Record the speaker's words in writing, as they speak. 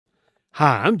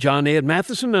Hi, I'm John Ed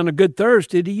Matheson, and a good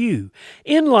Thursday to you.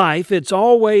 In life, it's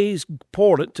always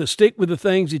important to stick with the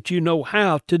things that you know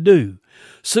how to do.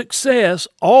 Success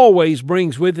always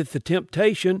brings with it the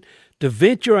temptation to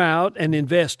venture out and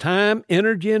invest time,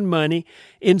 energy, and money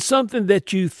in something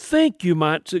that you think you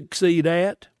might succeed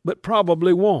at, but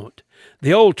probably won't.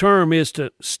 The old term is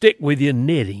to stick with your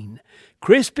knitting.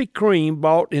 Krispy Kreme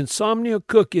bought Insomnia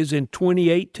cookies in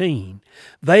 2018.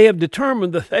 They have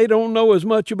determined that they don't know as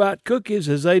much about cookies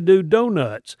as they do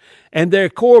donuts, and their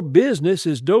core business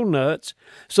is donuts,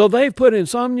 so they've put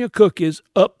Insomnia cookies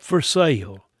up for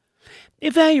sale.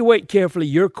 Evaluate carefully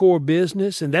your core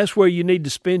business, and that's where you need to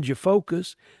spend your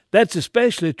focus. That's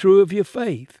especially true of your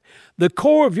faith. The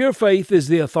core of your faith is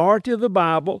the authority of the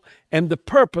Bible and the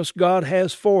purpose God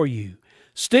has for you.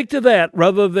 Stick to that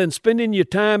rather than spending your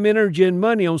time, energy, and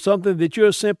money on something that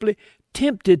you're simply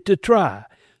tempted to try.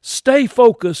 Stay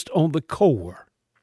focused on the core.